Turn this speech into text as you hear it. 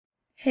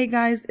Hey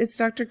guys, it's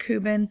Dr.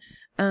 Kubin.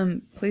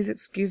 Please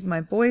excuse my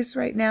voice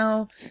right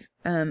now.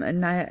 A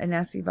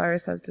nasty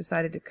virus has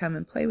decided to come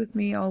and play with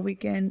me all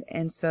weekend,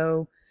 and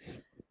so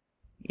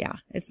yeah,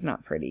 it's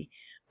not pretty.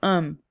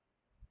 I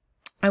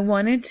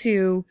wanted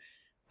to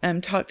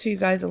talk to you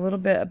guys a little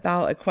bit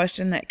about a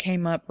question that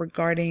came up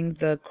regarding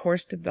the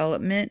course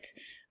development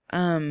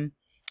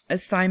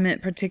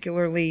assignment,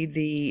 particularly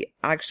the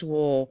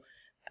actual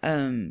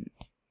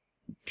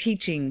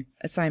teaching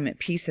assignment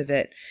piece of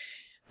it.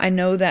 I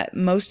know that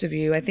most of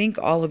you, I think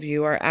all of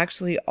you, are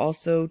actually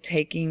also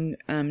taking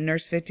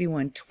Nurse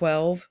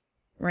 5112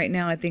 right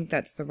now. I think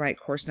that's the right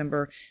course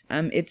number.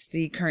 It's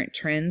the Current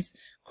Trends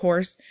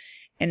course.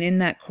 And in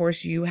that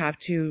course, you have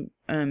to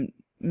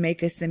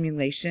make a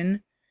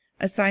simulation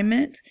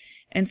assignment.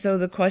 And so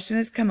the question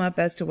has come up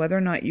as to whether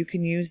or not you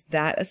can use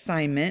that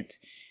assignment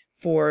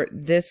for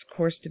this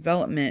course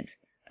development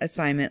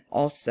assignment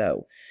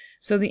also.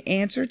 So the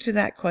answer to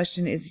that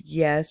question is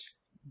yes,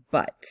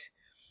 but.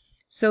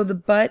 So the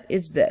but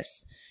is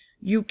this: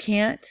 you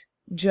can't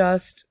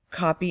just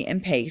copy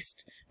and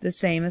paste the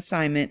same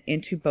assignment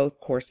into both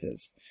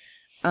courses.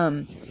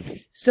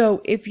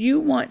 So if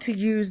you want to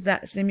use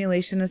that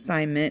simulation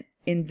assignment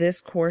in this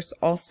course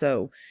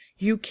also,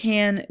 you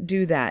can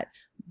do that,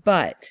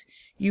 but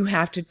you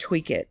have to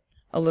tweak it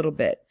a little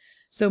bit.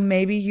 So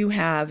maybe you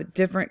have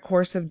different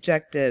course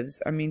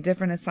objectives,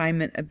 different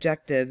assignment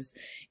objectives,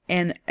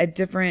 and a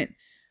different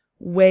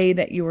way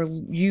that you are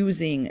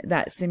using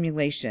that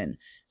simulation.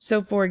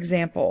 So for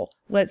example,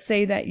 let's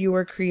say that you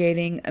are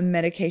creating a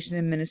medication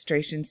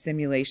administration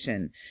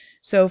simulation.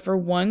 So for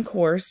one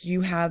course, you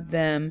have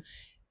them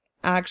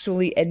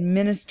actually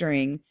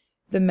administering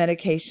the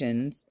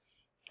medications,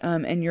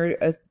 and your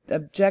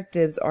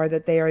objectives are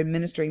that they are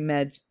administering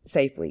meds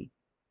safely.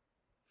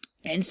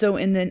 And so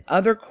in the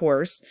other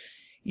course,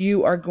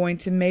 you are going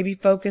to maybe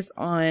focus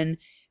on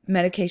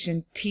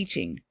medication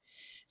teaching.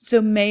 So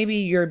maybe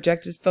your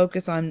objectives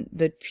focus on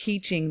the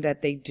teaching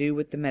that they do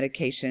with the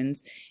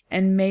medications,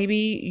 and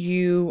maybe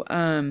you're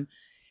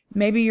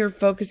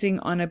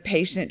focusing on a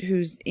patient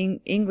whose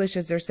English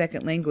is their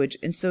second language,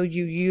 and so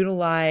you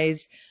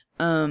utilize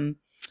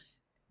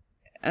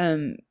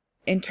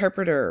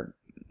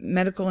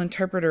medical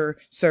interpreter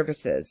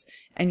services,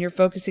 and you're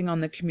focusing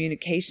on the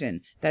communication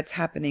that's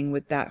happening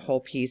with that whole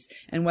piece,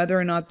 and whether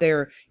or not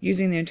they're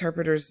using the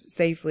interpreters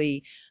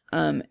safely,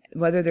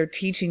 whether they're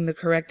teaching the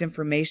correct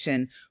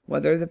information,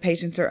 whether the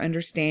patients are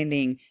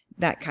understanding,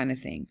 that kind of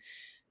thing.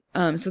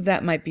 So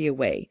that might be a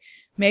way.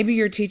 Maybe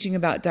you're teaching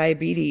about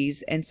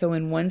diabetes, and so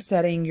in one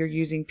setting you're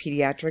using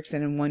pediatrics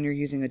and in one you're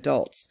using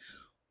adults.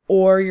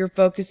 Or you're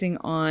focusing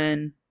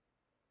on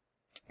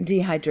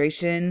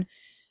dehydration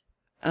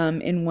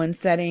in one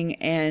setting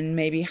and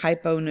maybe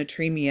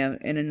hyponatremia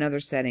in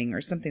another setting,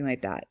 or something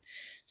like that.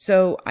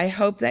 So I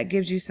hope that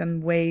gives you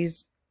some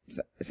ways,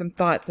 some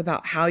thoughts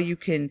about how you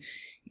can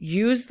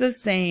use the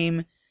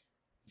same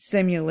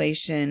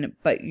simulation,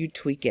 but you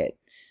tweak it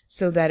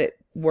so that it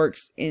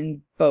works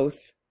in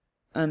both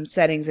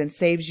settings and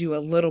saves you a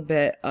little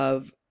bit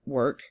of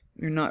work.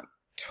 You're not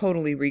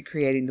totally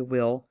recreating the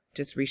wheel,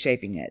 just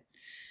reshaping it.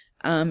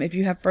 If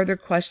you have further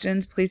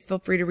questions, please feel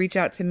free to reach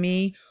out to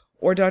me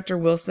or Dr.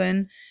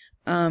 Wilson,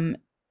 and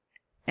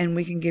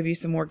we can give you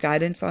some more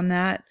guidance on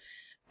that.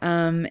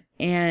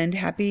 And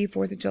happy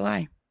 4th of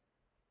July.